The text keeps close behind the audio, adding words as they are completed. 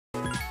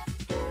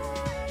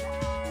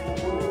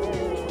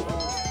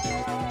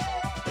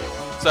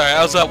Sorry,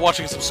 I was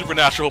watching some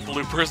Supernatural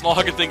bloopers, and all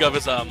I could think of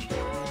is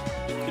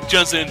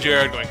Jensen and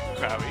Jared going,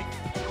 Krabby.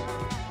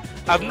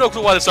 I have no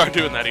clue why they started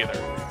doing that either.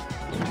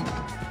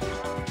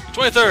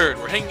 23rd,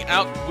 we're hanging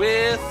out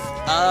with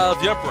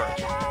the Emperor.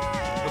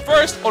 But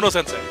first, Ono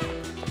Sensei.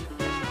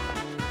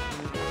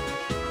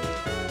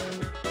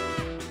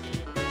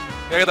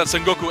 I got that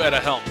Sengoku at a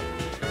helm.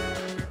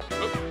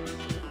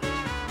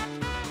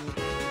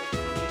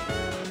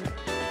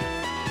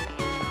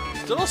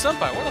 Still no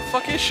Senpai, where the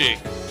fuck is she?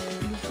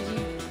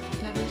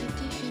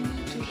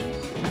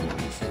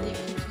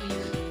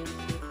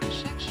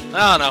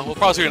 I don't know, we'll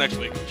probably see her next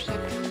week.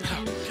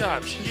 Oh,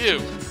 God,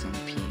 you!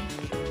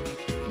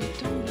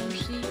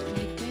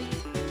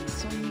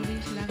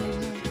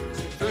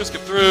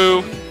 Skip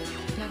through.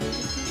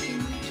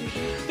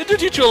 They do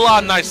teach you a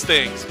lot of nice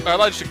things, or a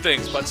lot of interesting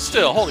things, but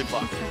still, holy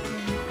fuck.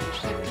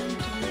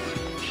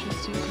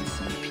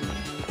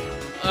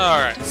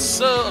 Alright,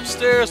 so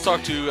upstairs,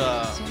 talk to,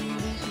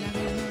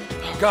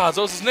 oh god,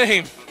 what's his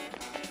name?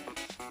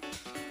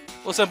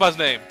 What's Senpai's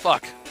name?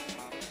 Fuck.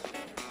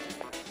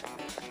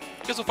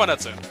 Guess we'll find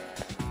out soon.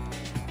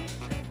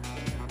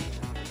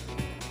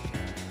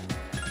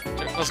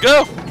 Okay, let's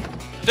go!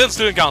 10th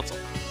Student Council.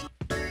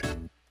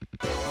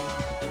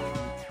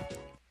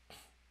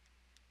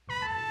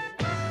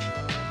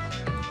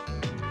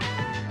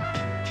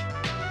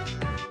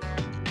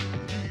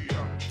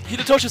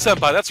 Hidetoshi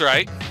Senpai, that's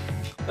right.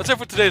 That's it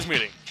for today's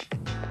meeting.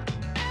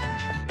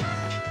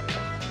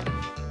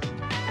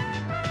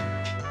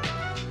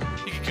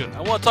 Ikki-kun,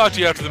 I want to talk to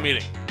you after the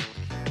meeting.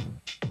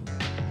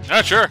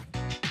 Sure.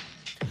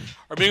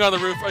 Or being on the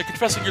roof, or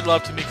confessing your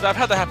love to me, because I've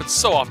had that happen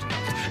so often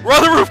now. We're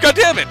on the roof,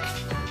 goddammit!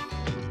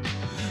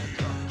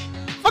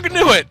 Fucking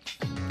knew it!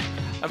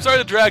 I'm sorry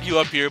to drag you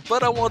up here,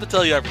 but I wanted to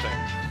tell you everything.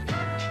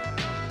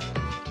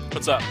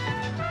 What's up?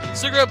 The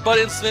cigarette butt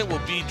incident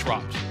will be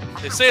dropped.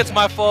 They say it's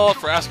my fault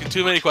for asking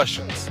too many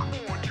questions.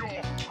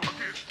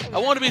 I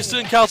want to be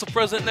student council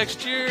president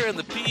next year, and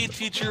the PE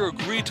teacher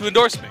agreed to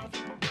endorse me.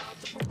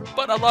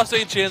 But I lost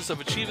any chance of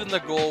achieving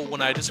that goal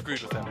when I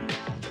disagreed with him.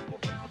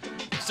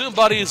 The student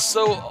body is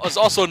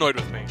also annoyed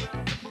with me.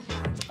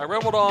 I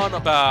rambled on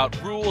about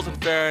rules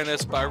and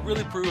fairness, but I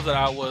really proved that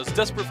I was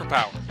desperate for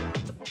power.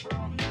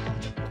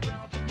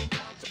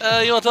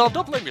 You want to tell them,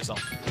 don't blame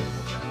yourself.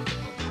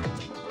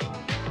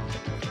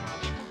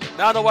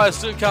 Now I know why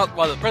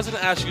the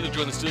president asked you to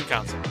join the student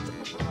council.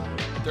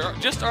 There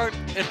just aren't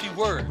empty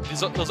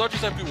words. Those aren't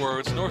just empty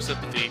words, nor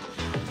sympathy.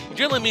 You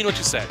generally mean what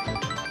you say.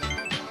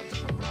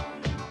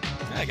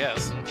 I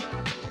guess.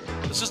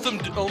 The system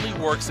only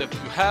works if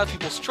you have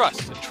people's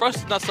trust, and trust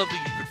is not something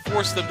you could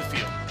force them to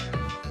feel.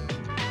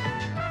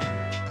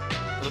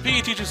 When the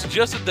PE teacher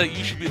suggested that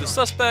you should be the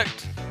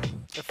suspect,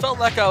 it felt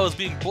like I was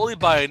being bullied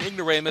by an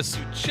ignoramus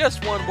who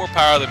just wanted more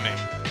power than me.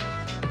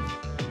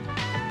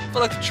 It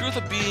felt like the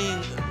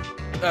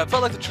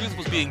truth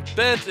was being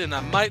bent, and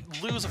I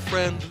might lose a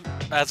friend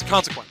as a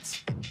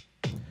consequence.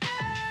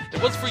 If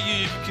it wasn't for you,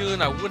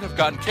 Yuki-kun, I would have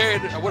gotten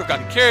carried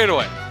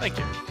away. Thank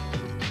you.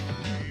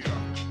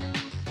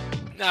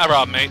 Nah,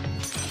 problem, mate.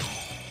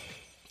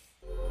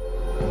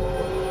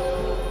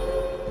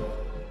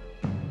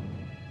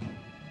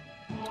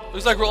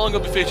 Looks like we're only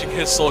going to be facing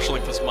his social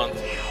link this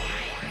month.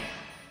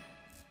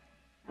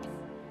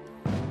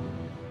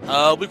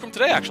 A week from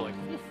today, actually.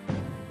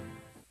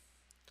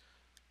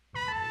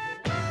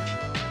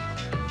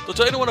 Don't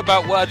tell anyone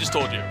about what I just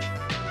told you.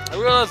 I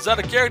realize it's out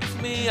of character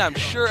for me. I'm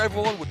sure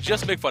everyone would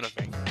just make fun of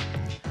me.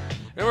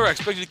 Remember, I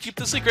expect you to keep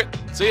the secret.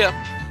 See ya.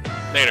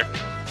 Later.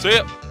 See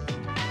ya.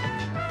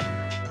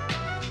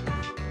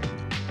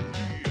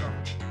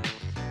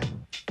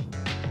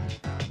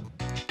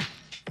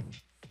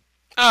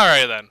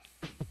 Alright then.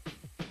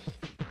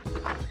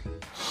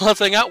 Let's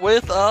hang out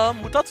with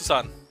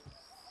Mutatsu-san.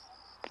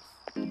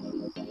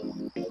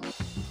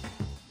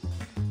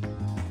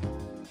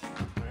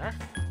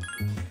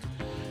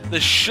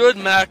 This should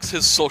max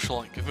his social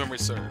link, if memory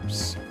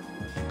serves.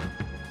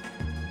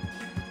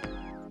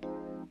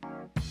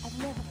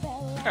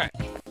 Alright.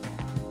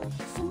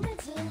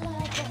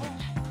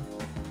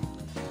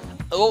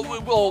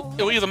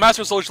 We'll either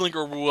master social link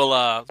or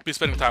we'll be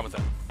spending time with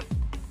him.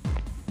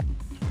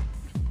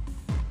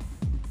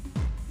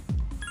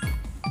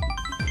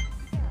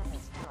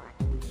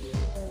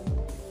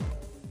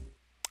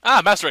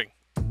 Ah, mastering.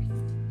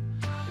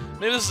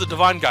 Maybe this is a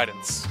divine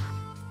guidance.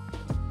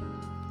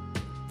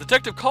 The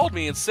detective called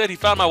me and said he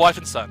found my wife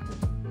and son.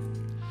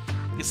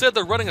 He said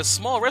they're running a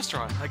small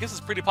restaurant. I guess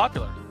it's pretty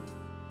popular.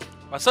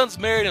 My son's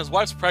married and his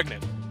wife's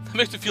pregnant. That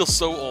makes me feel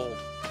so old.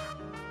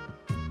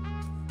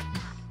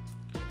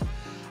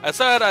 I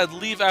decided I'd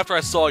leave after I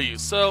saw you,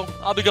 so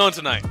I'll be going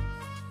tonight.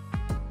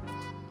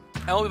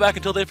 I won't be back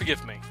until they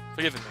forgive me.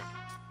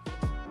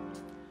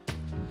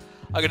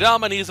 I'll get down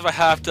on my knees if I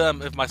have to.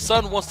 If my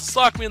son wants to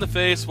sock me in the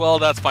face, well,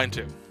 that's fine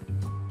too.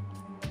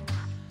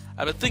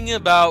 I've been thinking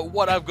about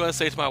what I'm going to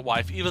say to my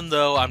wife, even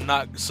though I'm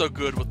not so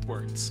good with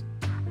words.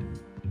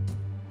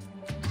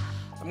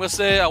 I'm going to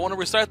say I want to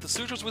recite the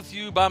sutras with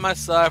you by my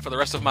side for the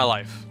rest of my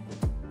life.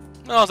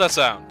 How does that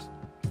sound?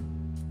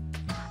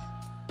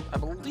 I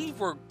believe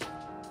we're...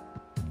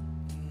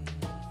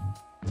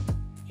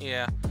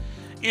 Yeah.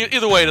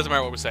 Either way, it doesn't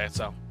matter what we say,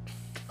 so...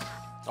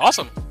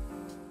 Awesome!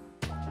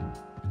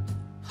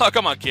 Oh,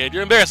 come on, kid.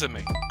 You're embarrassing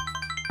me.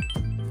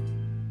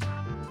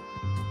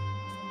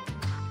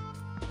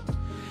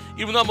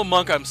 Even though I'm a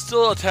monk, I'm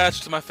still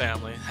attached to my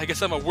family. I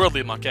guess I'm a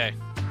worldly monk, eh?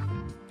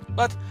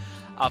 But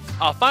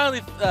I'll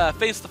finally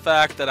face the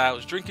fact that I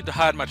was drinking to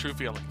hide my true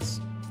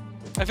feelings.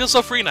 I feel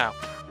so free now.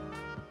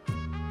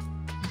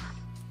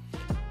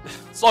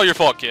 It's all your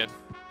fault, kid.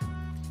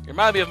 You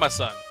remind me of my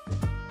son.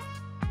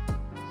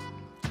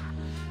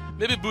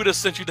 Maybe Buddha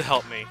sent you to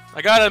help me.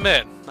 I gotta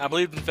admit, I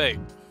believed in fate.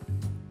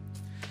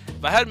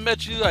 If I hadn't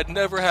met you, I'd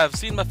never have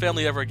seen my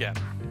family ever again.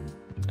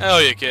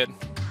 Hell yeah, kid.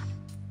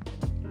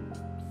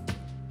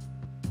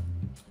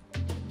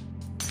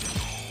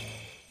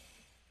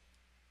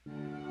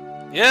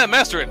 Yeah,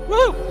 master it.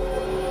 Woo!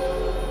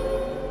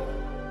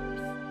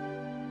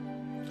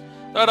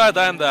 Third eye,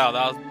 thine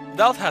thou.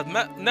 Thou hath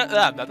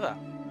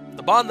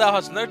the bond thou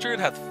hast nurtured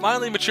hath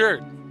finally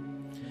matured.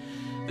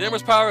 The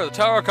Emperor's power of the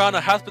Tower Arcana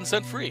hath been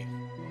set free.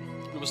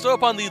 We bestow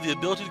upon thee the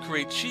ability to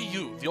create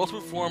Chi-Yu, the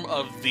ultimate form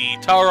of the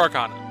Tower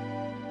Arcana.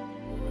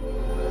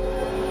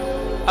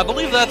 I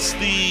believe that's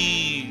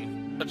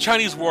a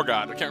Chinese war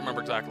god. I can't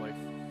remember exactly.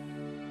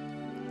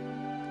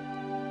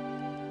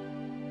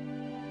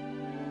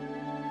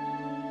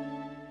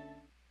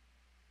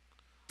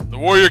 The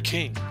Warrior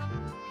King.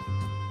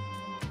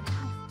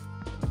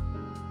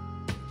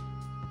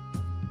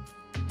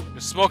 You're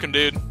smoking,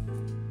 dude.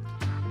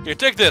 Here,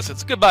 take this.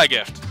 It's a goodbye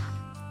gift.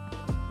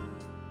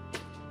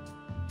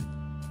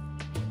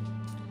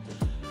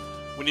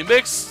 When you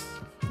mix...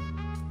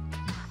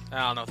 I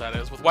don't know what that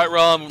is. With white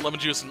rum, lemon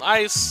juice, and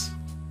ice,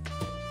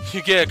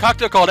 you get a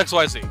cocktail called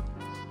XYZ.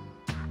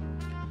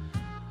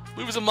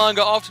 Movies and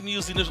manga often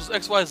use the initials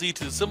XYZ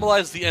to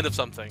symbolize the end of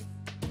something.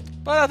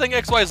 But I think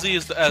XYZ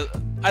is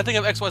I think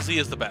of XYZ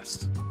as the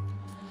best.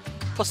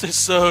 Plus, it's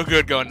so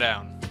good going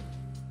down.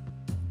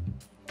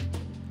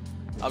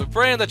 I'll be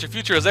praying that your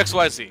future is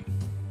XYZ.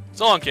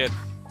 So long, kid.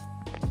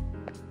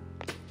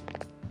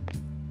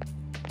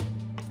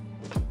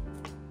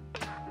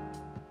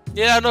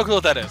 Yeah, I have no clue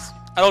what that is.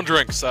 I don't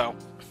drink, so...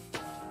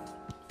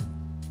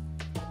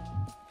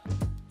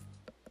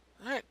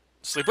 Alright,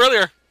 sleep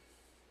earlier.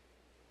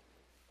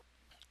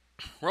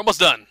 We're almost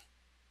done.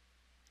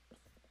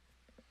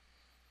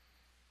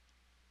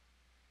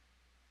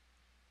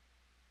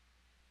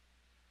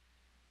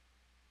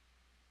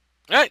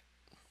 Alright,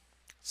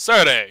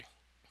 Saturday.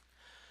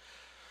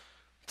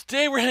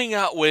 Today we're hanging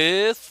out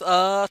with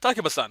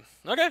Takeba-san.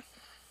 Okay.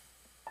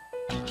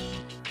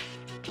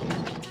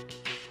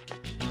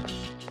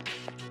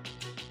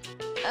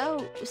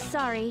 Oh,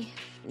 sorry.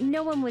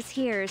 No one was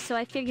here, so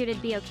I figured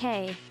it'd be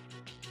okay.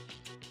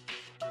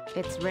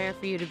 It's rare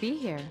for you to be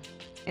here.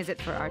 Is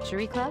it for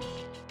archery club?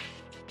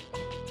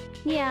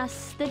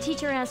 Yes, the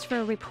teacher asked for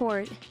a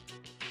report.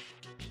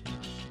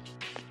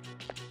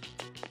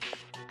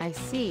 I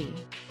see.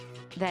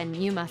 Then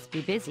you must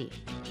be busy.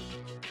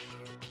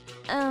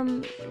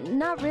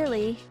 Not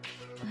really.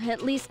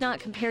 At least not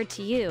compared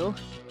to you.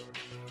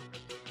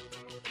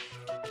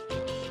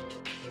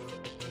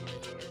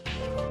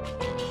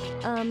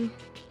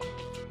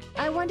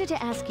 I wanted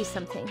to ask you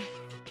something.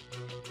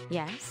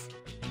 Yes?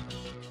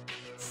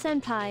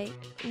 Senpai,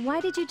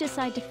 why did you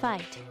decide to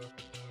fight?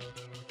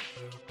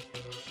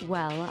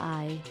 Well,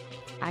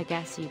 I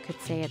guess you could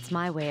say it's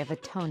my way of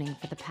atoning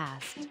for the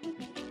past.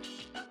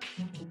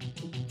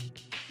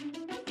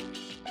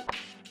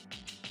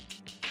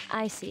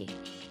 I see.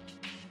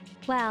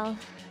 Well,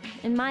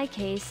 in my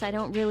case, I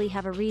don't really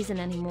have a reason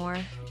anymore,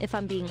 if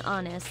I'm being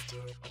honest.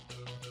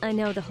 I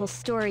know the whole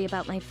story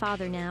about my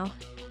father now.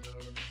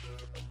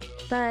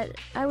 But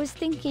I was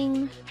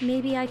thinking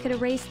maybe I could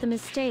erase the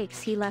mistakes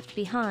he left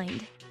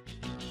behind.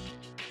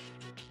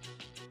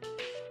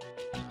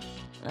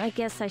 I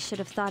guess I should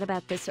have thought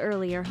about this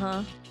earlier,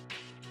 huh?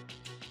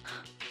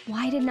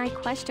 Why didn't I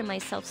question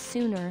myself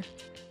sooner?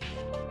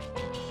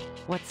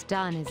 What's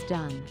done is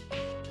done.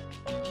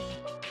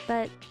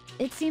 But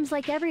it seems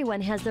like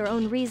everyone has their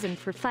own reason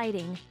for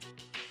fighting.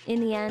 In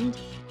the end,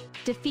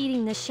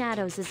 defeating the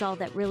shadows is all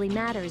that really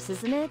matters,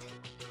 isn't it?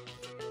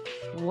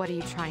 What are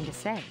you trying to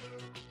say?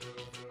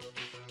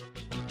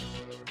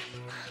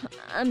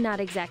 I'm not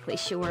exactly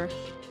sure.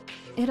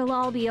 It'll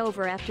all be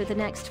over after the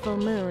next full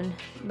moon,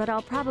 but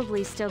I'll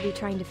probably still be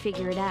trying to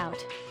figure it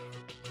out.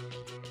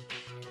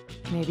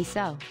 Maybe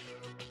so.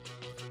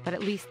 But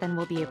at least then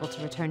we'll be able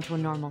to return to a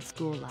normal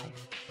school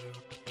life.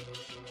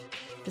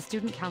 The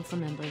student council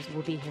members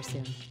will be here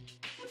soon.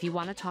 If you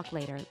want to talk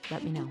later,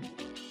 let me know.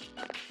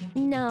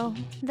 No,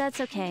 that's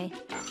okay.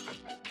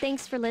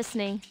 Thanks for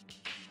listening.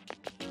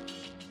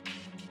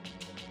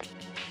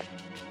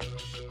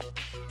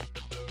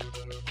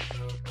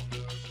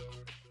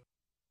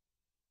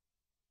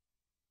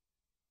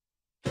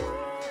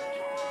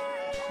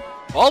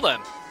 Well then.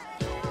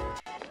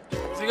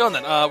 How's it going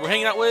then? We're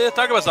hanging out with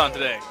Takeba-san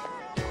today.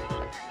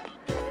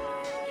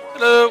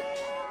 Hello.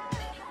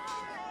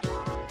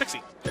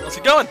 Pixie, how's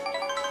it going?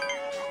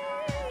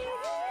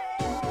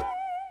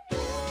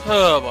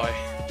 Oh boy.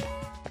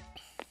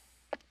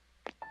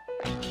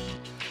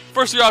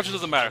 First three options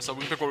doesn't matter, so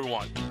we can pick what we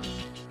want.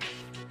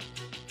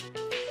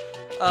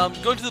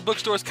 Going to the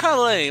bookstore is kind of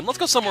lame. Let's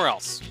go somewhere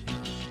else.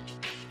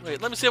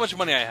 Wait, let me see how much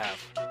money I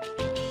have.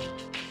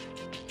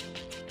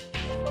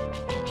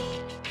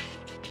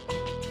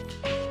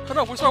 Oh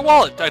no, where's my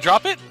wallet? Did I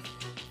drop it?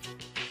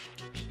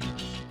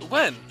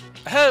 When?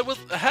 I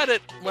had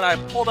it when I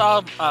pulled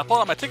out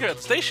my ticket at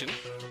the station.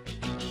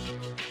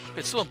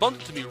 It's someone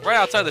bumped into me right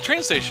outside the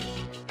train station.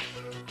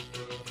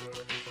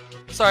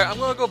 Sorry, I'm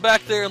gonna go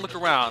back there and look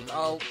around.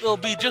 It'll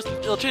take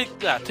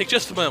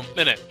just a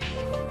minute.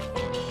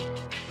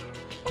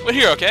 Wait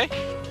here, okay?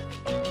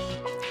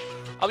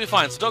 I'll be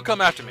fine, so don't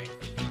come after me.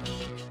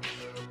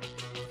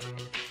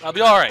 I'll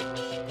be alright.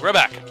 Right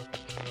back.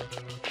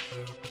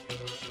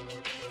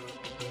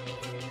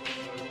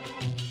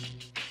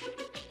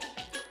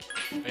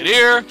 Right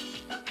here.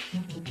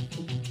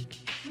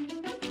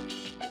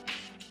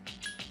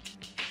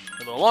 A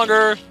little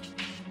longer.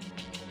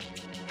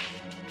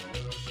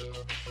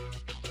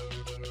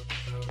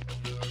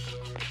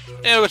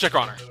 And we'll go check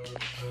on her.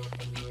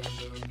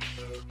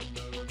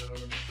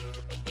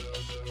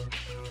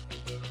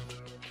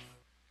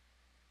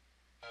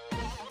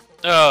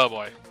 Oh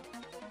boy.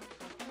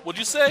 What'd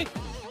you say?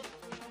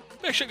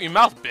 Hey, shut your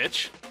mouth,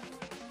 bitch.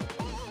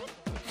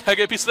 Can I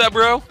get a piece of that,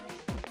 bro?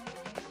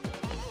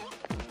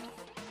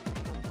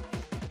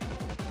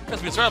 You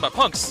guys be surrounded by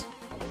punks.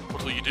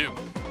 What will you do?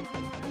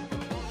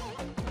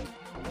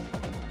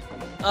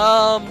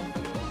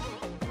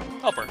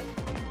 Help her.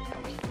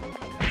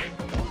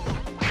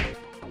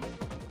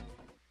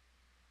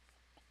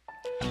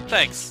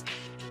 Thanks.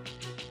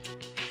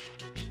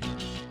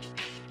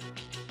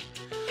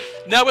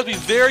 Now we have to be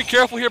very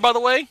careful here, by the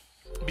way,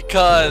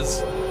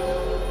 because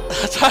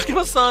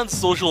Takuma-san's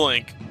social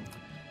link.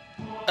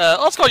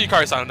 Let's call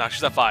Yukari-san now.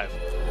 She's at 5.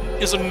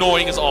 Is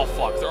annoying as all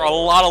fuck. There are a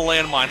lot of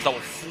landmines that will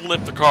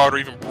flip the card or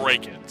even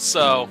break it.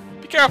 So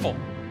be careful.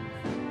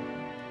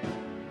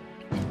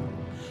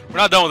 We're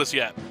not done with this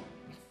yet.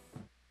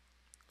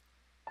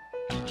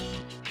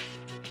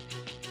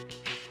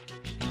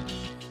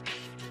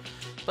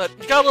 But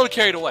you got a little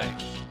carried away.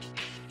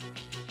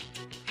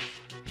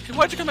 Hey,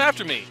 why'd you come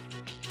after me?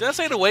 Did I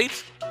say to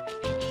wait? I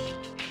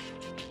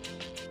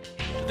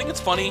think it's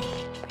funny.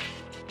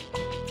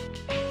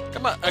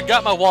 I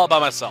got my wallet by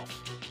myself.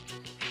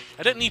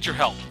 I didn't need your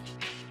help.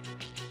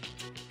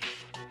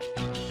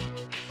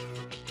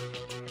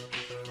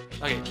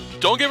 Okay,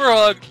 don't give her a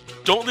hug.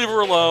 Don't leave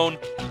her alone.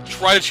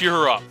 Try to cheer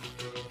her up.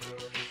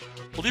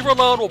 We'll leave her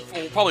alone.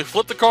 We'll probably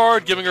flip the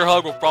card. Giving her a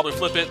hug, we'll probably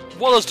flip it.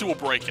 One of those two will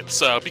break it,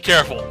 so be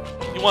careful.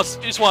 You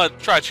just want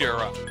to try to cheer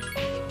her up.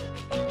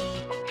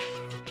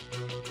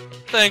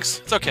 Thanks.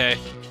 It's okay.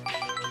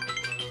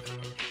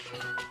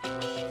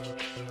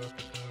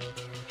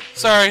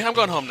 Sorry, I'm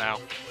going home now.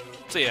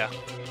 See ya.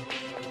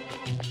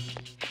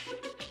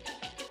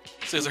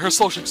 See, her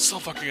social is so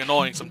fucking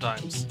annoying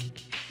sometimes.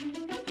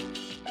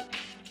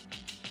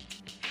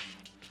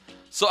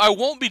 So I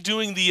won't be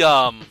doing the,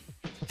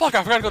 Fuck,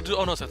 I forgot to go do...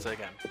 Oh, no, Sensei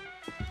again.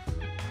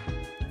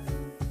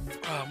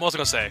 What was I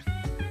gonna say?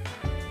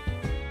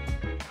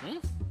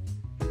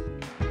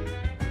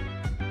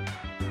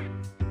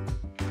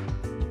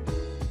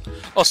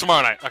 Oh,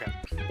 tomorrow night. Okay.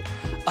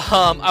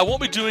 I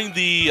won't be doing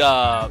the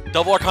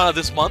Double Arcana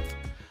this month.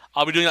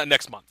 I'll be doing that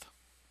next month.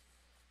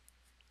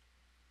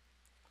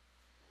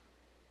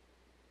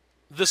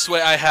 This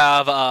way I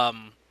have,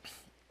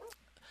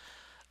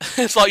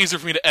 it's a lot easier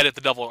for me to edit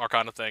the Double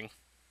Arcana thing.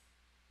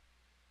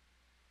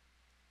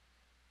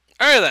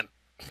 Alright then.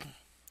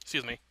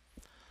 Excuse me.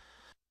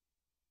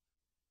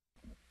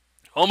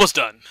 Almost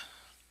done.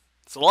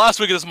 It's the last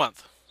week of this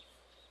month.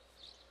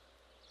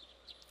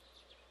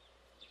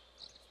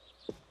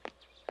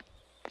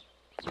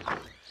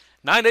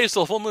 Nine days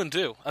till full moon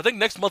too. I think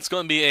next month's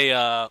going to be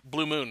a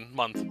blue moon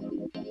month.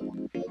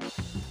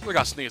 We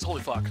got sneeze.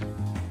 Holy fuck.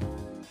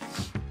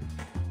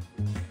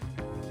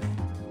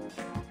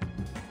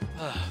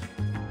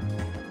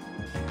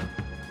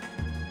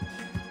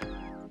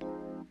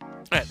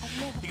 Alright.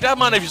 You can have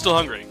mine if you're still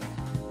hungry.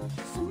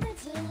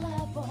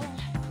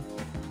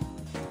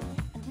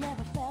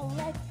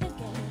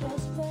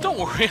 Don't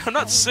worry, I'm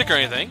not sick or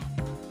anything.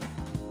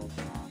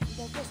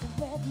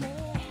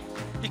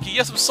 You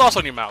have some sauce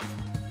on your mouth.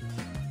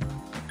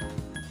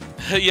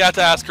 You have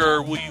to ask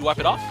her, will you wipe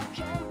it off?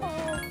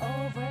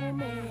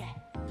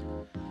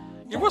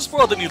 You're more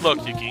spoiled than you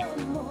look, Yuki.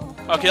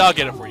 Okay, I'll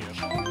get it for you.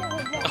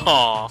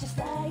 Aww.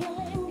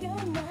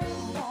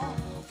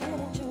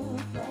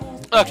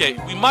 Okay,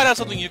 we might have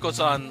something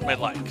Yuko-san might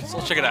like, so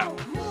let's check it out.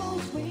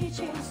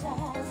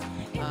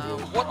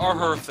 What are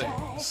her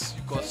things?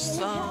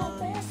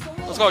 Yuko-san...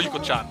 Let's go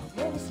Yuko-chan.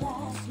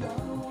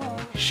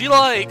 She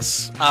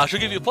likes... she'll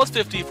give you a plus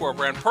 50 for a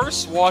brand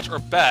purse, watch, or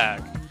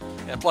bag.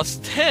 And plus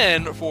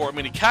 10 for a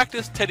mini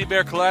cactus, teddy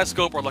bear,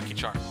 kaleidoscope, or lucky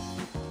charm.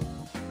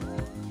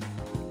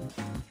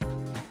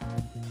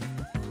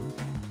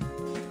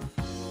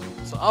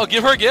 So I'll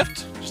give her a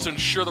gift, just to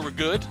ensure that we're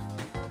good.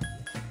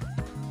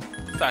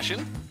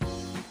 Fashion.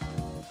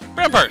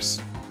 Brand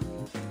purse.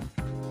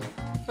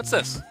 What's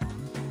this?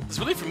 Is this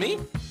really for me?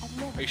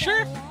 Are you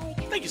sure?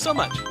 Thank you so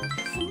much.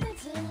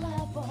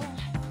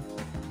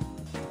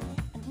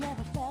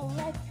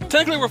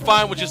 Technically, we're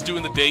fine with just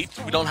doing the date.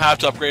 We don't have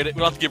to upgrade it. We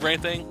don't have to give her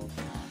anything.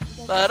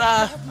 But,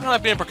 I don't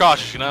like being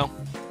precautious, you know?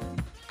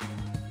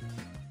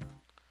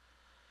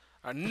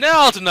 Alright,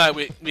 now tonight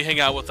we hang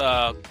out with,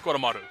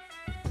 Koromaru.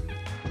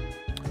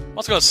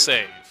 Let's go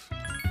save.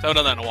 Haven't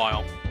done that in a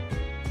while.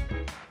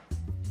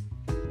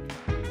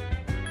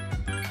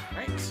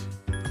 Right.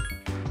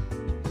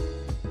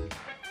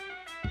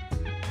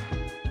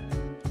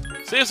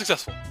 Save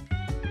successful.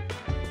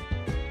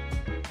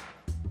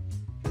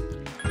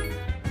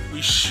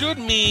 We should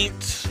meet,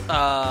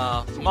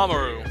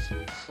 Mamoru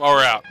while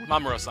we're out.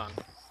 Mamoru-san.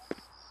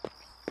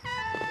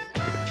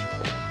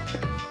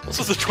 This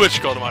is the Twitch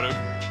called Mamoru.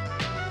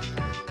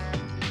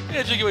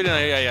 Yeah, Jiggy,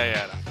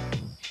 yeah.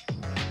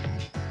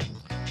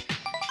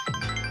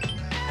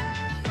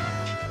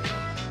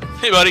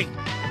 Hey, buddy.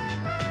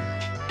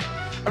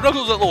 I don't know if it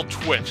was that little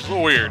twitch. It's a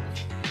little weird.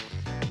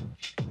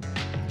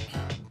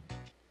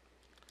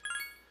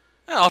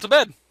 Yeah, off to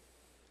bed.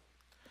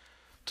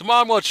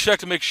 Tomorrow I'm going to check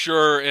to make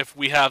sure if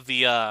we have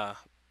the,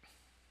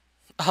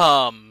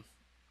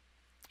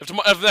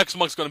 if next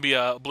month's going to be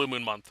a Blue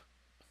Moon month.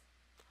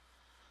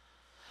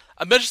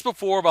 I mentioned this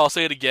before, but I'll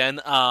say it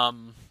again.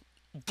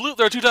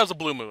 There are two types of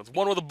blue moons.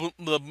 One where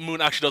the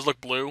moon actually does look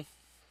blue.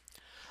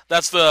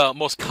 That's the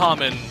most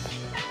common,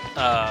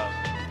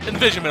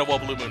 envisionment of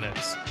what blue moon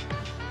is.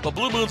 But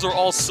blue moons are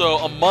also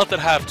a month that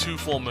have 2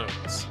 full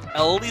moons.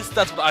 At least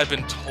that's what I've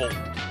been told.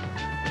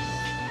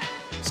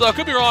 So I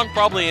could be wrong,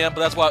 probably am, but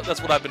that's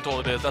what I've been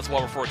told it is. That's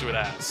what I refer to it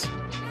as.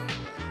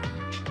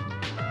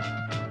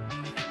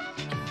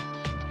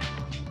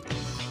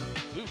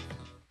 Ooh.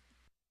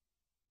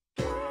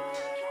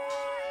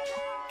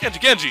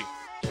 Genji.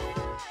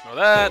 Know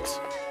that.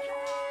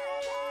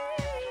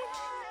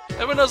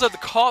 Everyone knows that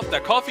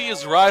that coffee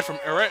is derived from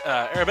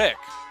Arabic.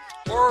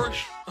 Or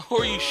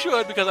you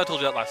should, because I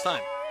told you that last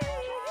time.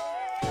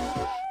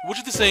 Which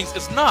of these things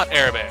is not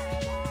Arabic?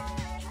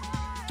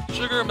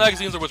 Sugar,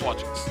 magazines, or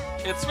wristwatches?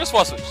 It's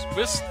wristwatches.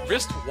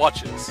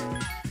 Wristwatches.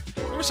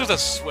 Remember, says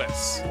that's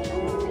Swiss.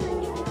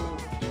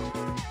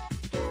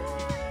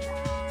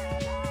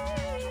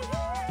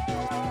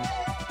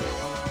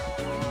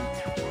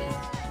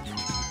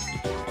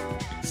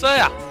 So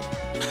yeah.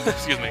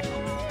 Excuse me.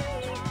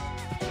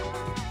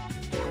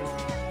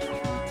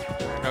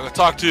 I'm gonna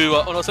talk to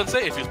Ono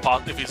Sensei if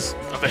he's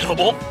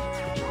available.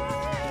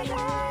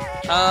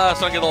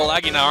 Starting to get a little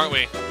laggy now, aren't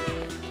we?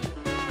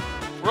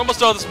 We're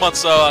almost done this month,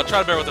 so try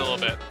to bear with it a little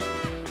bit.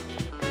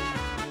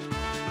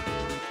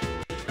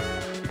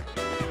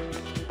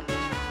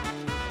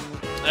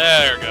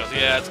 There it goes.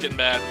 Yeah, it's getting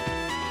bad.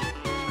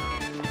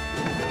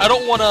 I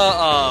don't want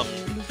to,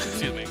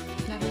 excuse me.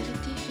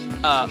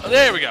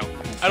 There we go.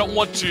 I don't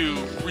want to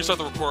restart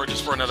the record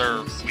just for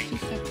another week.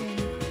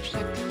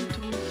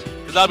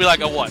 Because that'll be like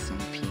a what?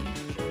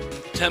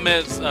 10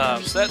 minutes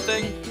set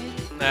thing?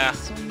 Nah.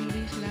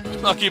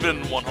 I'll keep it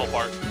in one whole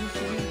part.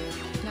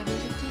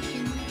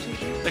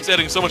 Makes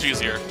editing so much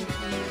easier.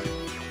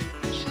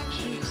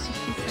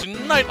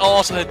 Tonight I'll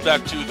also head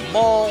back to the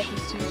mall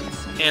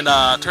and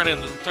turn in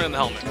the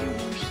helmet.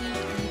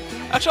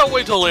 Actually, I'll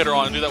wait till later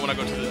on and do that when I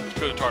go to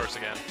Tartarus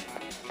again.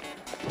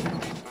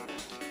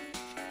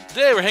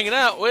 Today we're hanging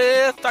out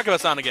with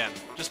Takeba-san again.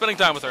 Just spending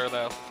time with her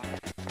though.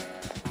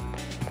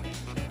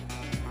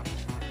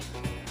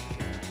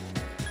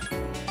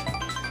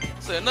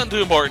 So nothing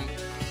too important.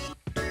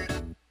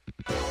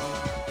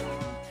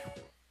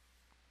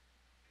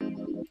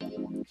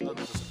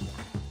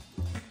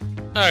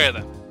 Okay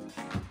then.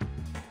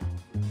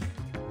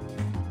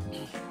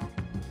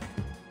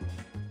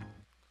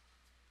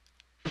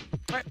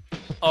 Alright,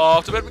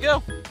 off to bed we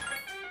go.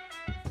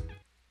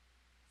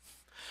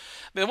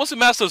 Man, once we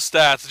master those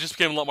stats, it just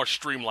became a lot more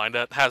streamlined,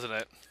 hasn't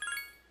it?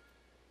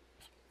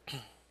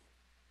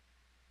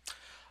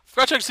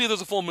 Forgot to check to see if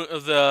there's a full moon.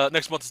 The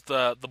next month's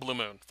the blue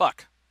moon.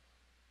 Fuck.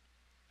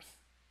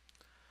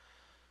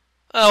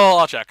 Oh, well,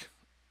 I'll check.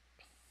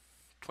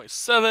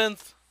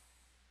 27th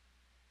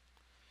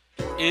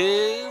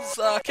is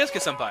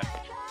Keisuke-senpai.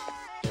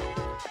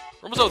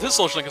 We're almost out with his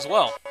social link as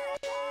well.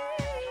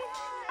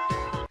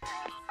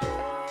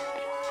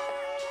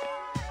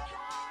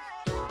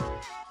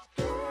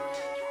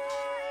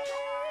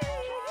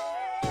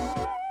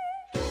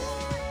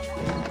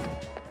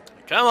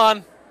 Come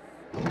on.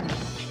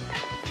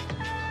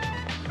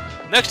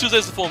 Next Tuesday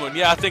is the full moon.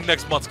 Yeah, I think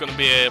next month's gonna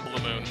be a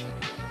blue moon.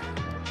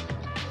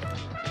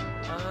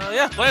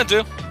 Yeah, plan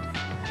to.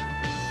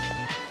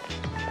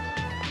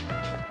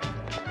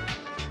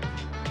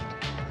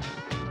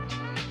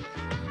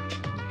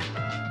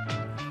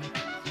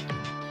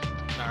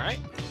 Alright.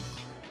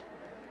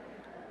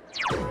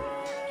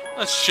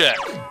 Let's check.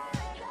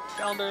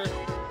 Calendar.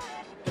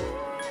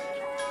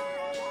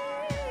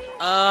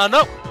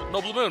 Nope.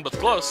 No blue moon, but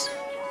it's close.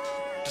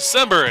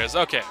 December is,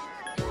 okay.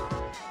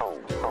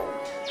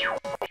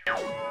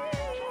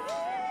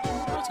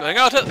 Let's go hang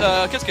out with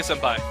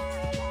Keisuke-senpai.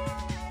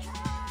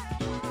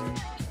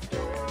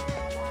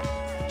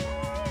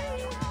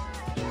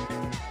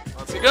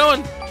 Keep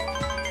going.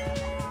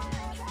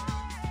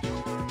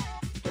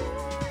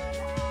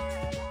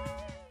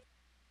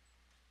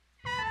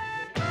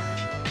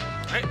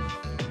 Alright.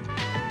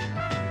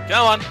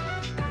 Come on.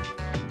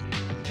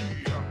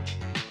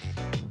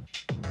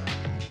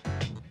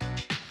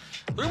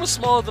 The room is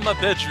smaller than my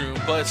bedroom,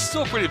 but it's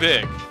still pretty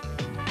big.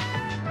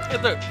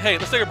 Hey,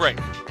 let's take a break.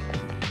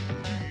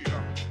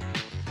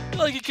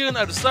 Like you can,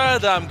 I've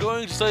decided that I'm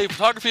going to study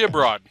photography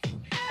abroad.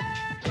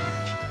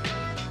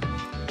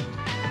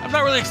 I'm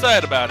not really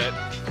excited about it,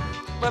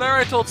 but I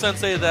already told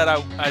Sensei that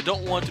I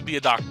don't want to be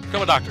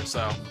become a doctor,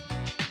 so.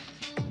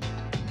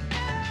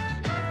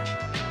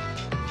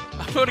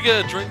 I'm going to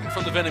get a drink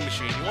from the vending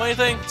machine. You want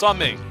anything? It's on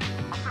me.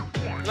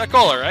 Is that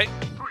cola, right?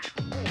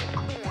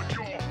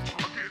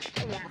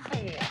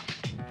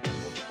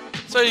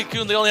 Sorry,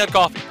 Kun, they only had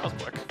coffee. That was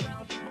quick.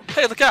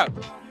 Hey, look out!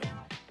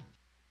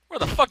 Where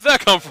the fuck did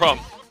that come from?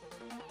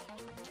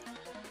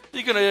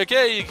 You gonna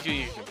okay?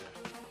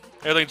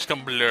 Everything just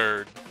come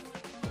blurred.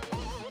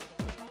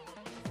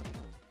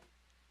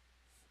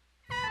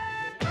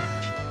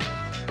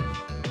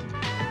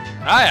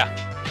 Ah, yeah.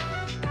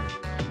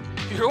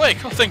 You're awake.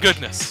 Oh, thank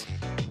goodness.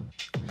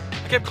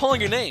 I kept calling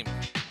your name,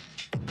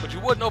 but you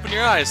wouldn't open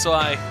your eyes, so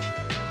I...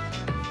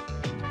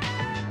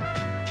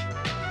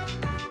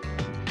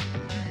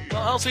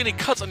 Well, I don't see any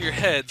cuts on your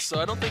head,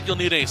 so I don't think you'll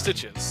need any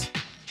stitches.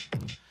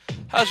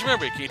 How's your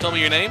memory? Can you tell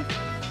me your name?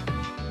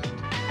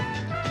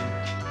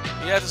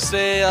 You have to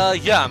say,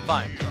 yeah, I'm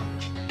fine.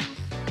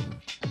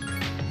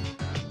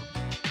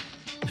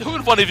 It would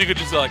be funny if you could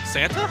just say, like,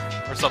 Santa?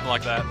 Or something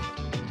like that.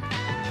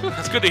 Whew,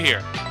 that's good to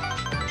hear.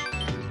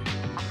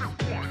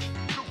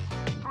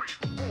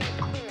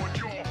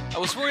 I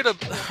was worried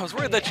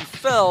that you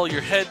fell, you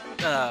hit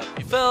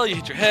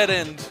your head,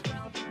 and...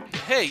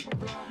 Hey,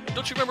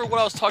 don't you remember what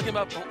I was talking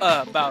about before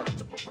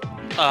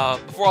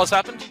all this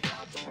happened?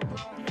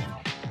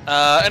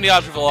 And the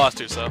object lost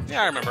too, so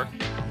yeah, I remember.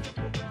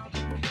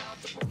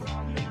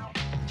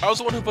 I was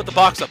the one who put the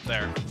box up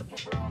there.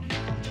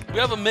 We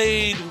have a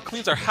maid who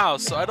cleans our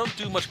house, so I don't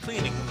do much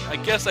cleaning. I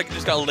guess I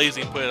just got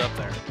lazy and put it up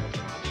there.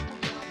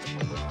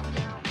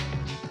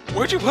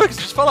 Where'd you put it? It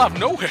just fell out of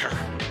nowhere.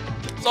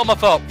 It's all my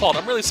fault.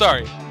 I'm really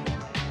sorry.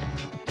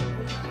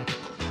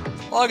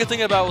 All I could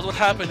think about was what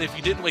happened if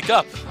you didn't wake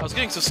up. I was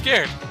getting so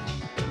scared.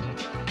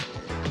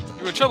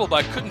 You were in trouble,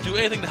 but I couldn't do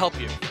anything to help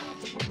you.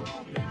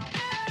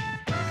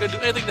 I couldn't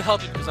do anything to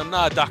help you because I'm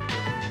not a doctor.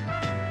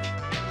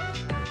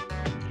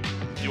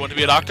 Do you want to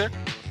be a doctor?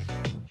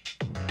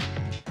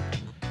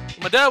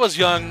 When my dad was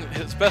young,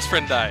 his best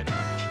friend died.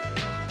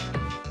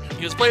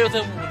 He was playing with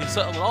him when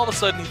all of a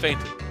sudden he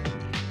fainted.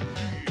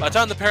 By the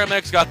time the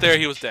paramedics got there,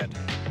 he was dead.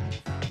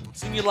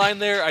 Seeing you lying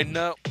there, I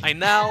know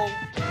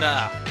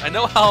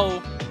how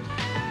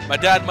my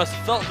dad must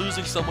have felt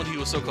losing someone he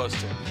was so close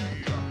to.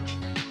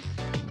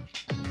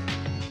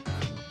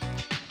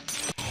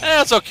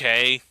 That's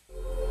okay.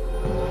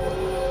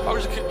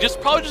 Probably just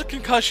a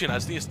concussion. I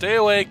just need to stay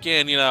awake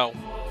and, you know...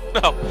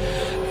 No.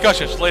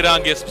 Concussion. Just lay down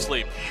and get some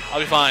sleep. I'll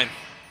be fine.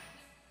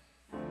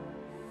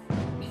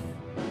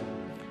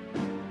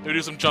 Maybe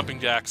do some jumping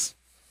jacks.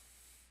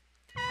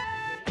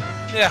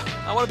 Yeah,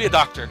 I want to be a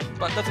doctor,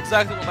 but that's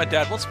exactly what my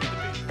dad wants me to be.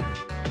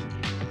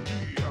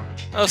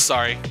 Oh,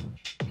 sorry.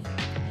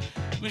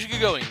 We should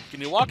get going.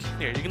 Can you walk?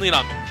 Here, you can lean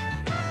on me.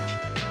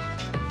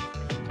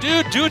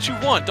 Dude, do what you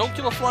want. Don't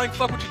give a flying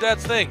fuck what your dad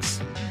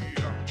thinks.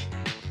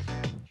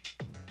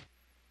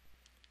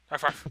 High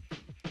five.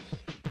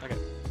 Okay.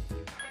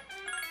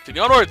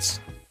 Continue onwards.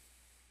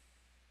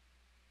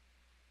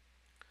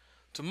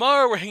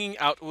 Tomorrow we're hanging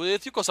out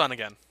with Yuko-san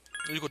again.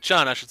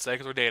 Yuko-chan, I should say,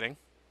 because we're dating.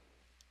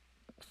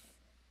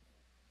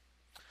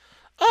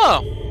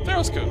 Oh, that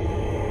was good.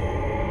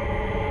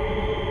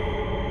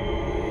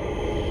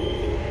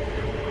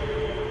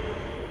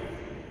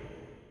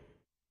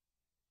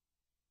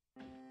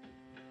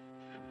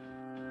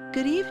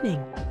 Good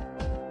evening.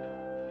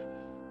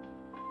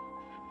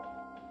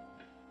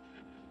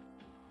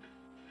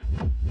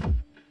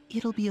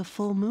 It'll be a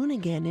full moon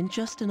again in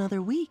just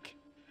another week.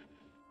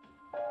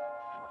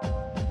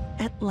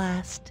 At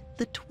last,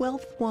 the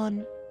 12th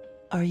one.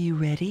 Are you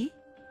ready?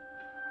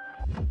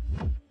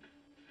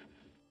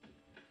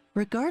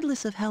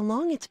 Regardless of how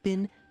long it's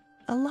been,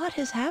 a lot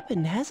has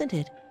happened, hasn't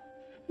it?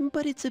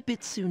 But it's a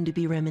bit soon to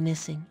be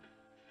reminiscing.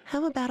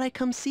 How about I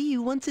come see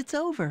you once it's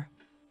over?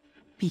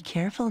 Be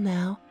careful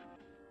now.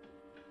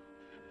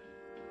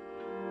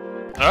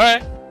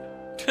 Alright.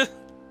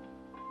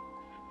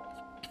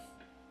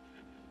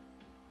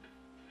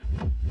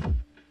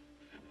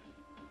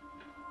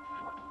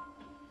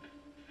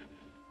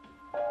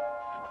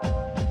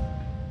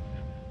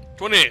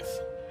 20th.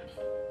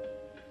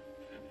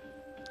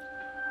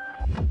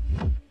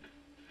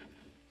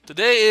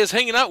 Today is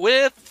hanging out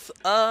with,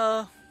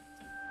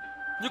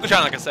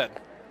 Yuko-chan, like I said.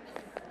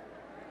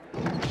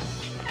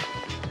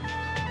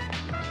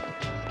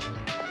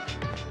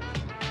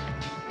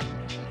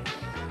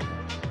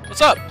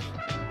 What's up?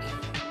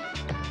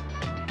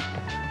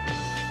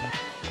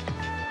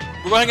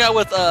 We're going to hang out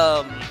with,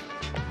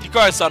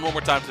 Hikari-san one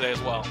more time today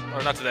as well.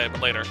 Or not today,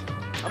 but later.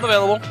 I'm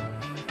available.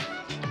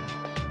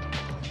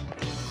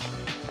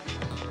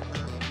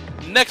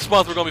 Next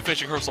month we're going to be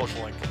finishing her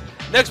social link.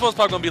 Next month's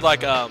probably going to be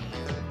like, I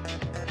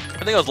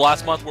think it was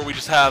last month where we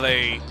just have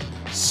a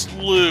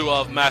slew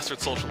of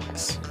mastered social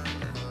links.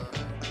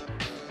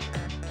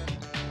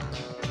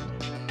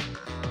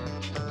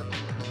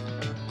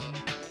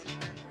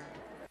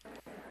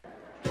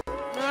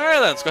 Alright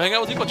then, let's go hang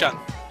out with Eco-chan.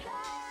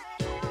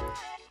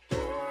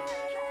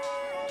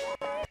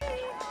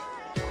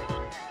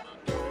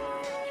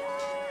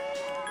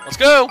 Let's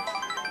go!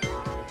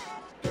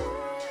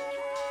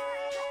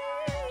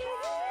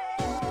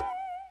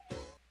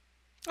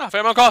 Ah,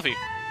 fair amount of coffee.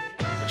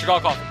 What you call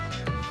coffee?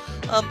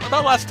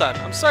 About last time.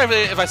 I'm sorry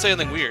if I say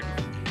anything weird.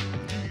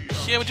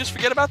 Can't we just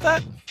forget about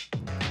that?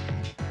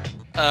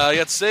 You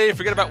have to say,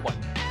 forget about what?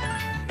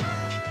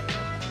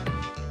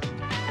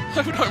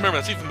 If we don't remember,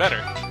 that's even better.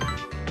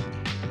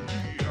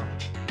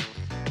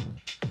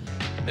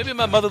 Maybe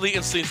my motherly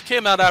instincts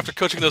came out after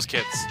coaching those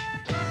kids.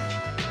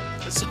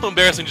 It's so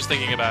embarrassing just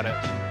thinking about it.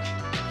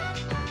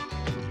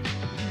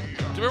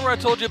 Do you remember I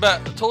told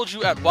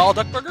you at Wild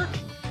Duck Burger?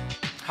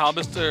 How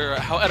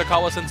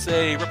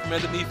Edakawa-sensei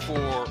reprimanded me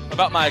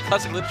about my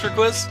classic literature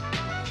quiz?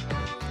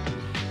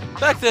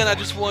 Back then, I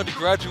just wanted to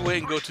graduate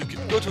and go to a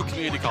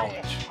community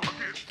college.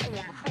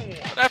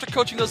 But after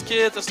coaching those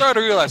kids, I started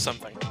to realize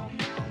something.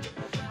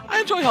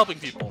 I enjoy helping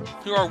people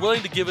who are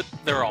willing to give it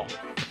their all.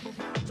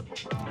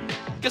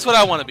 Guess what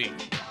I want to be?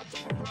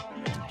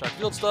 Track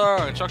field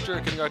star, instructor,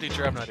 kindergarten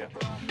teacher, I have no idea.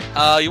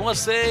 You want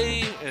to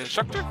say an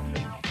instructor?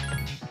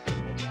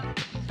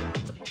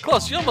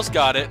 Close, you almost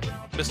got it,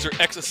 Mr.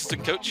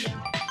 Ex-Assistant Coach.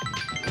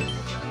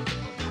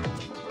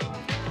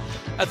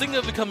 I think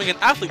of becoming an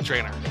athletic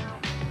trainer.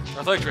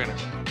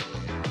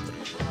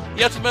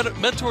 You have to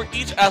mentor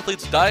each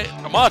athlete's diet,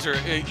 or monitor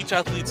each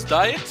athlete's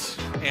diet,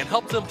 and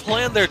help them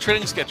plan their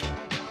training schedule.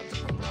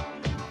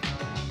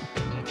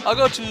 I'll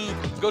go to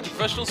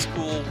professional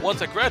school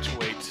once I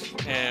graduate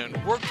and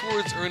work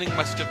towards earning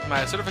my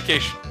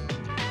certification.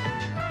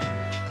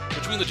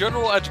 Between the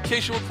general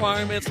education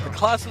requirements and the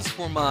classes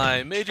for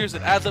my majors,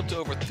 it adds up to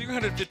over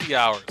 350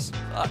 hours.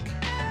 Fuck.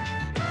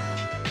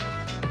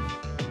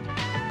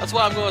 That's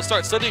why I'm going to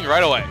start studying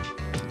right away.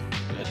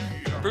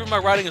 Improving my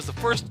writing is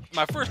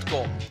my first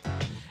goal.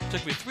 It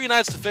took me 3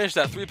 nights to finish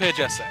that 3-page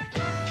essay.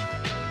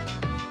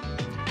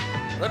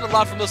 I learned a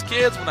lot from those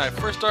kids when I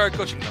first started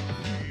coaching them.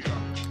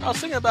 I was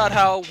thinking about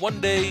how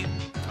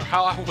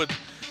I would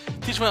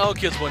teach my own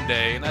kids one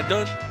day, and I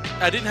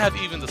didn't have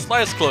even the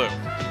slightest clue.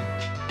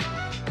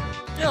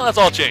 You know, that's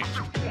all changed.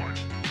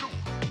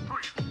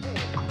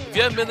 If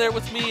you haven't been there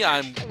with me,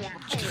 I'm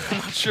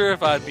not sure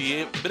if I'd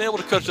been able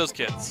to coach those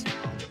kids.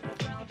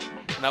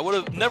 And I would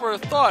have never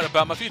thought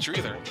about my future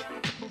either.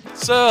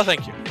 So,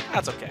 thank you.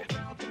 That's okay.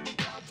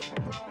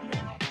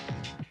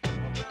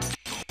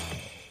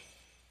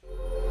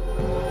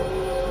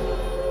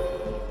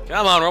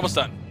 Come on, we're almost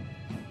done.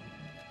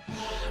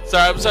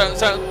 Sorry, I'm starting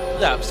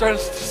to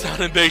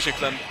sound impatient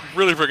because I'm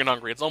really freaking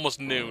hungry. It's almost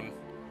noon.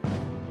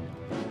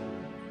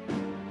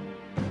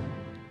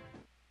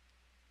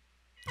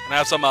 And I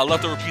have some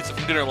leftover pizza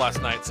from dinner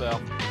last night, so...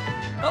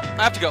 Well,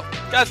 I have to go.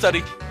 Gotta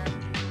study.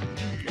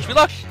 Wish me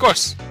luck, of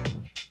course.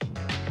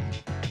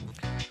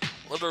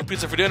 Leftover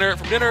pizza from dinner,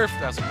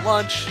 have some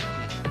lunch.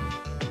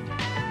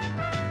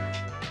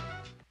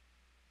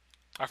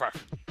 High five.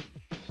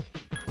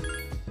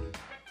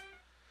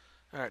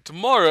 Alright,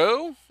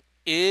 tomorrow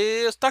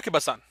is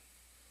Takeba-san.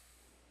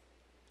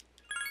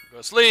 Go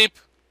to sleep.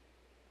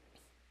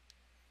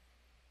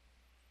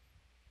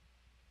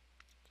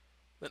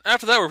 Then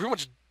after that, we're pretty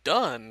much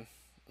done.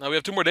 Now we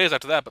have 2 more days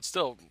after that, but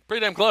still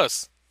pretty damn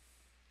close.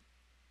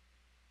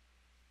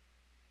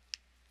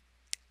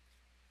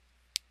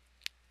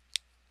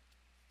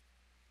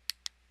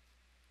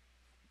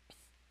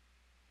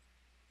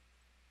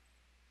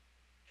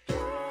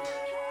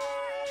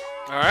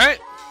 Alright.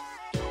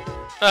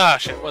 Ah,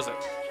 shit, what was it?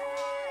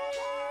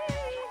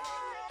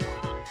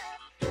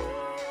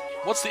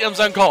 What's the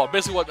enzyme called?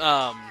 Basically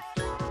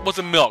what's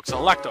in milk, so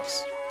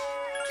lactose.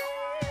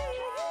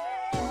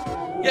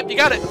 Yep, you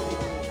got it.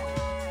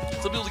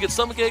 Some people get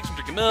stomach aches from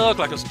drinking milk,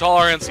 lactose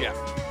intolerance, yeah.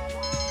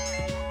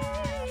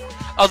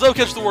 I was able to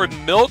catch the word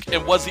milk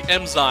and what's the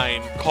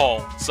enzyme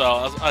called, so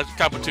I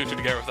kind of put 2 and 2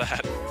 together with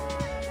that.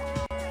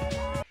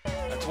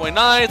 The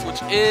 29th,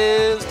 which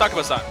is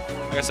Takeba-san,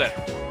 like I said.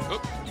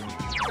 Oop.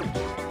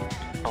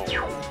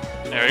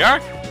 There we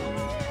are.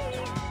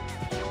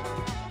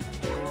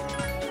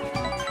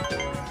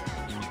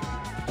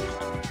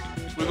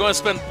 We're going to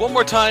spend one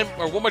more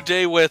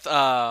day with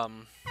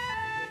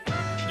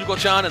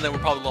Yuko-chan, and then we'll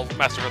probably level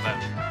master her then.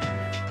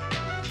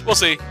 We'll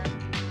see.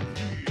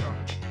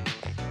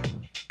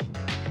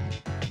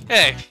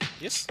 Hey,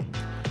 yes?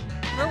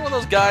 Remember when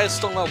those guys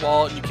stole my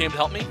wallet and you came to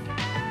help me?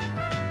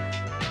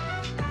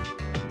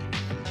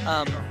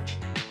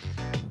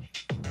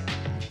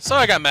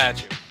 Sorry I got mad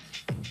at you.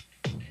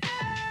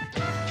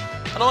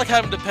 I don't like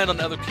having to depend on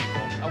other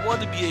people. I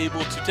wanted to be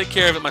able to take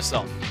care of it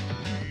myself.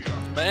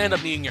 But I ended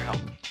up needing your help.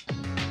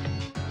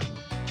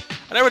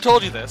 I never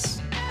told you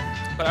this,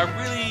 but but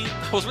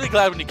I was really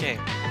glad when you came.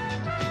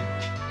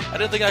 I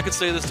didn't think I could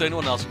say this to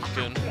anyone else,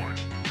 Cocoon.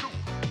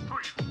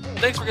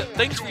 Thanks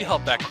for your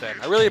help back then.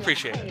 I really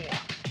appreciate it.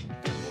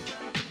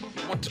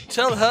 Want to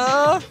tell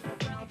her?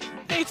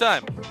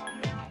 Anytime.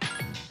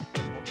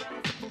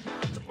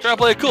 Try to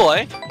play it cool,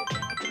 eh?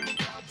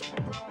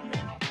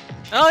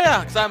 Oh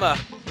yeah, because I'm a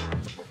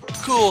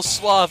cool,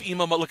 suave,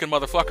 emo-looking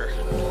motherfucker.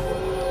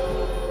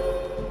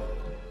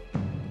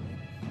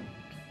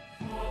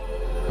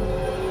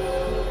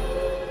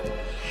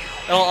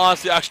 In all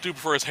honesty, I actually do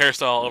prefer his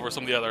hairstyle over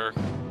some of the other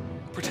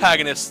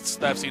protagonists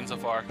that I've seen so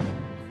far.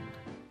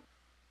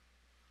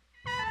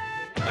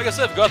 Like I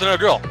said, go out there,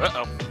 girl.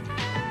 Uh-oh.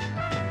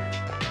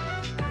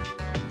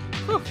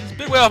 Whew, it's a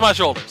big weight off my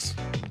shoulders.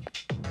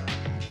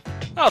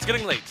 Oh, it's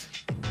getting late.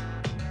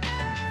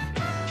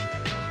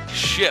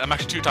 Shit, I'm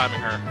actually two-timing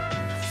her.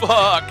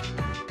 Fuck!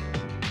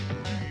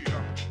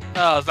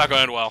 Oh, it's not going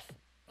to end well.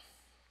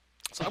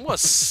 So I'm going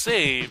to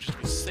save, just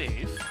to be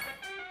safe.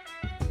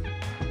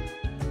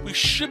 We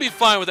should be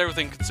fine with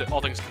everything,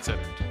 all things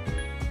considered.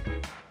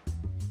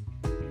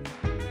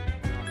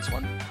 This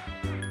one.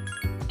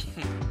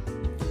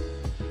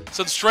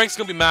 So the strength's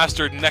going to be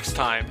mastered next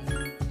time.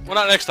 Well,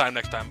 not next time,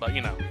 but,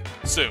 you know,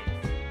 soon.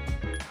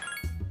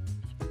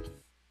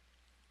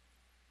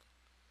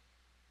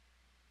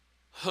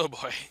 Oh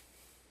boy.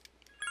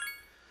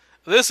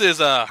 This is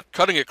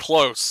cutting it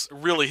close. It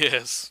really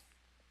is.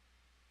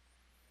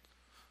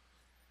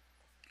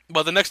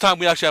 But the next time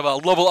we actually have a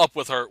level up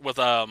with her, with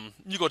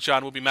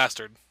Yuko-chan, will be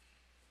mastered.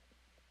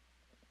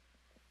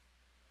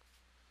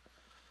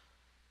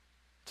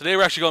 Today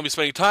we're actually going to be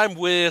spending time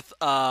with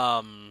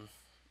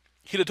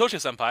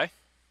Hidetoshi-senpai.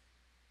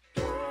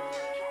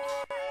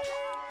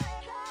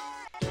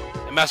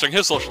 And mastering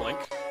his social link.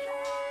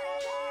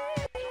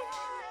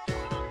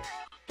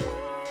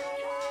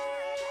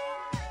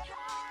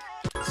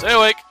 Stay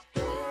awake!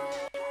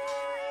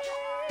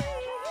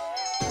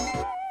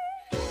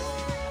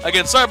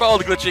 Again, sorry about all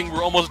the glitching,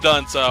 we're almost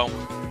done, so...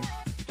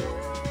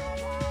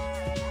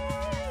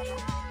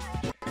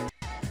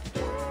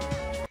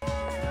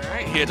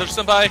 Alright, here,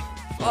 Hidetoshi-senpai.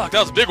 Fuck, that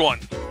was a big one.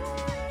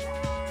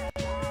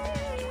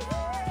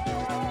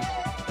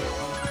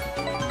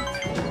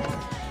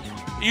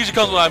 It usually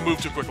comes when I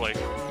move too quickly.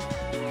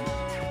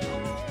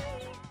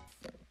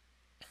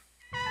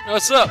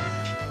 What's up?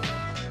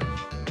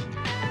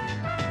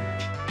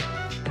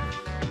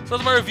 So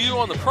that's my review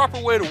on the proper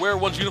way to wear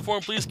one's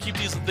uniform. Please keep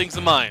these things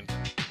in mind.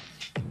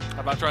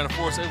 I'm not trying to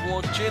force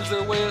everyone to change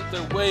the way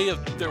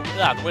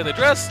they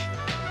dress.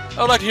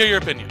 I would like to hear your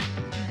opinion.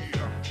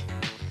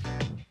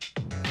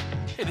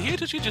 Hey, did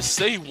Hidetoshi just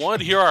say he wanted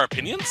to hear our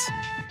opinions?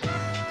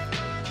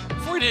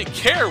 Before he didn't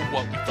care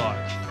what we thought.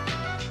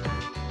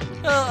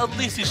 Well, at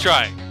least he's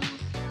trying.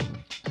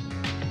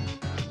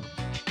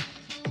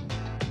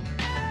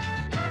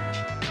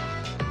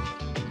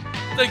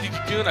 Thank you,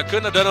 Cocoon. I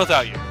couldn't have done it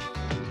without you.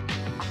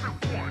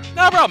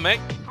 No problem, mate.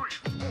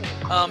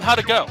 How'd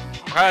it go?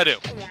 How'd I do?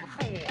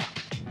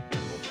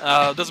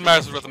 Doesn't matter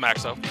if it's with a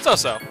max, though.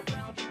 So-so.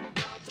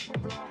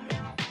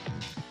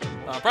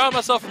 I'm proud of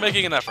myself for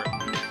making an effort.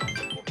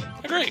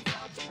 Agree.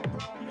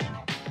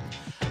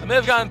 I may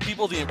have gotten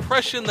people the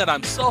impression that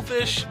I'm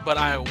selfish, but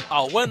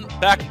I'll win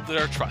back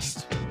their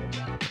trust.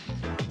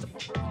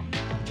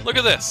 Look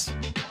at this.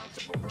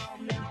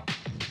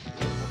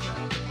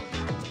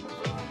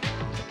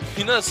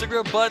 You know that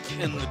cigarette butt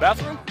in the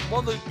bathroom?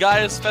 One of the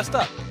guys fessed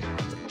up.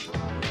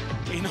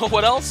 You know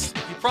what else?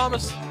 He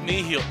promised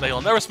me that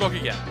he'll never smoke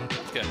again.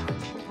 That's good.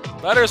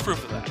 Letter is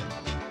proof of that.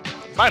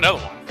 Find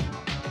another one.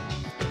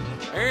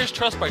 Earn his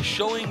trust by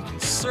showing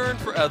concern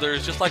for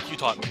others, just like you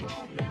taught me.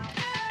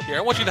 Here,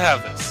 I want you to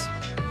have this.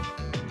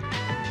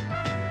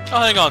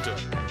 I'll hang on to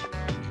it.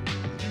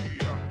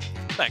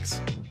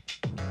 Thanks.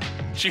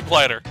 Cheap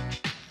lighter.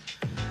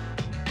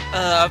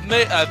 I've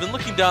been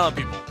looking down on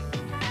people,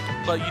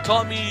 but you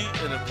taught me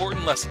an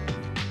important lesson.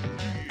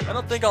 I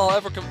don't think I'll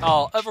ever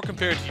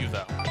compare to you,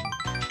 though.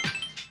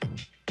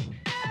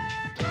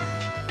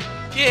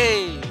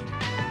 Yay!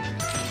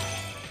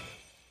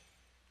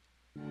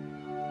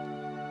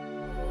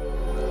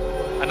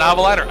 A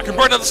novel lighter. I can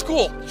burn down the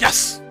school!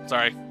 Yes!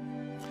 Sorry.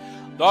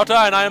 Daughter,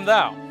 and I am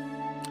thou.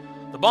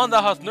 The bond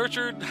thou hast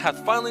nurtured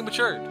hath finally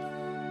matured.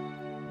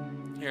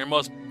 Here,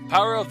 most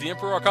power of the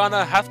Emperor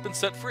Arcana hath been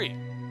set free.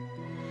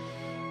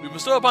 We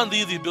bestow upon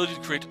thee the ability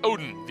to create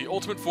Odin, the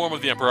ultimate form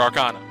of the Emperor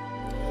Arcana.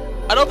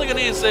 I don't think I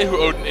need to say who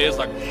Odin is,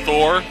 like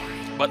Thor,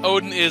 but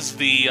Odin is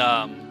the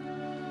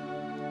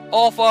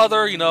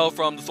Allfather, you know,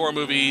 from the Thor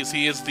movies.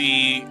 He is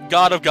the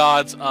god of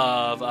gods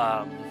of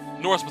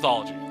Norse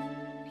mythology.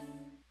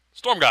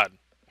 Storm god.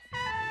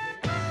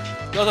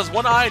 He also has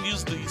one eye and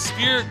uses the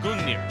spear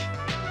Gungnir.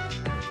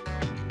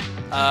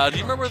 Do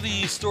you remember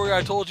the story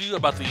I told you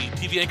about the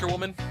TV anchor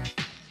woman?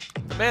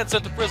 The man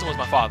sent to prison was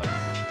my father.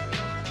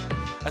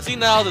 I see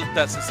now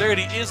that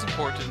sincerity is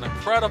important, and I'm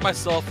proud of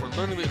myself for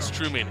learning its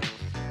true meaning.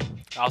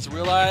 I also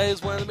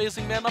realize what an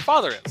amazing man my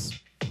father is.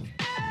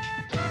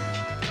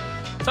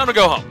 It's time to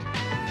go home.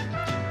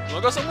 You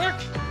wanna go somewhere?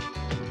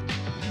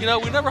 You know,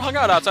 we never hung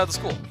out outside the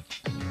school.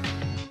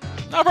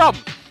 No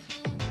problem.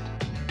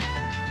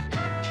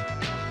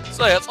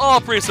 So yeah, it's all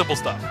pretty simple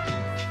stuff.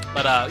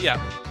 But yeah.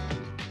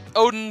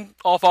 Odin,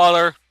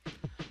 Allfather.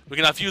 We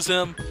can now fuse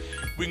him.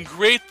 We can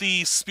create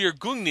the Spear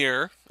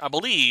Gungnir, I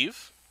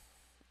believe,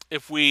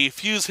 if we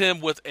fuse him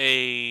with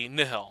a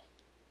Nihil.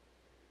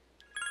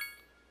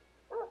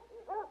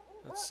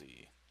 Let's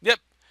see. Yep.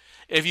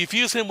 If you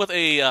fuse him with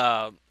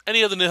a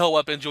any of the Nihil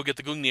weapons, you'll get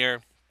the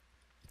Gungnir.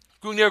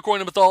 Gungnir,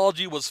 according to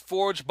mythology, was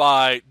forged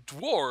by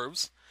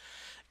dwarves,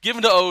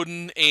 given to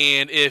Odin,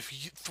 and if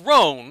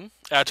thrown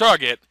at a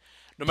target,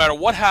 no matter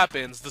what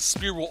happens, the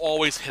spear will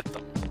always hit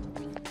them.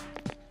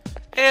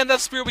 And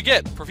that's the spear we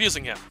get for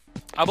fusing him.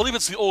 I believe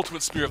it's the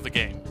ultimate spear of the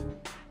game.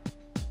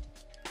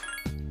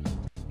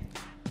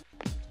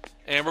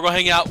 And we're going to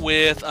hang out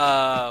with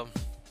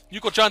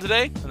Yuko-chan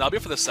today, and that'll be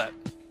it for this set.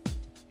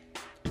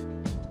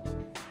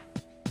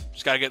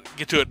 Just gotta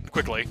get to it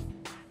quickly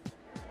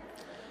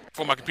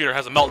before my computer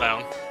has a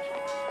meltdown.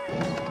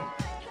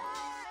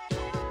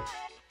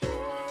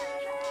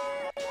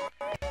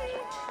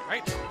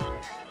 Right.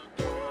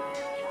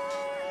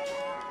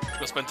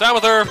 Go spend time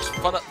with her, just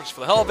for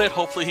the hell of it.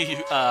 Hopefully,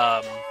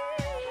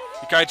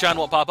 Yukari-chan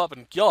won't pop up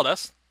and yell at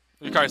us.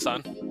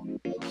 Yukari-san.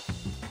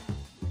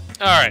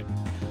 Alright.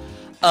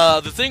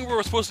 The thing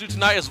we're supposed to do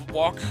tonight is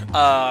walk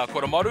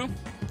Kodomaru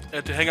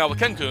to hang out with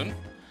Ken-kun.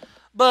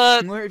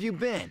 But where have you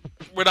been?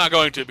 We're not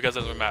going to because it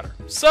doesn't matter.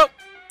 So,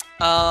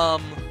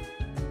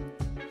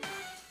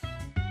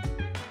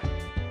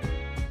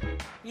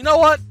 you know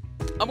what?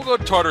 I'm gonna go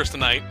to Tartarus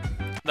tonight.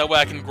 That way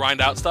I can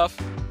grind out stuff.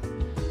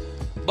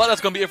 But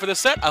that's gonna be it for this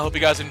set. I hope you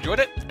guys enjoyed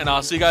it, and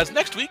I'll see you guys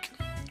next week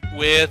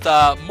with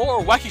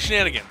more wacky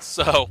shenanigans.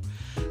 So,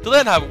 till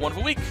then, have a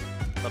wonderful week.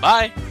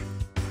 Bye-bye.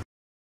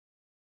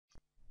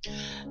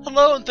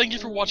 Hello, and thank you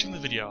for watching the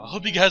video. I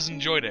hope you guys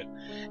enjoyed it.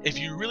 If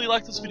you really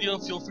like this video,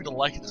 feel free to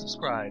like and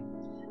subscribe.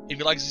 If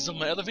you'd like to see some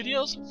of my other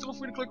videos, feel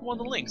free to click one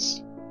of the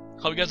links.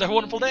 Hope you guys have a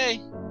wonderful day.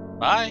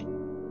 Bye.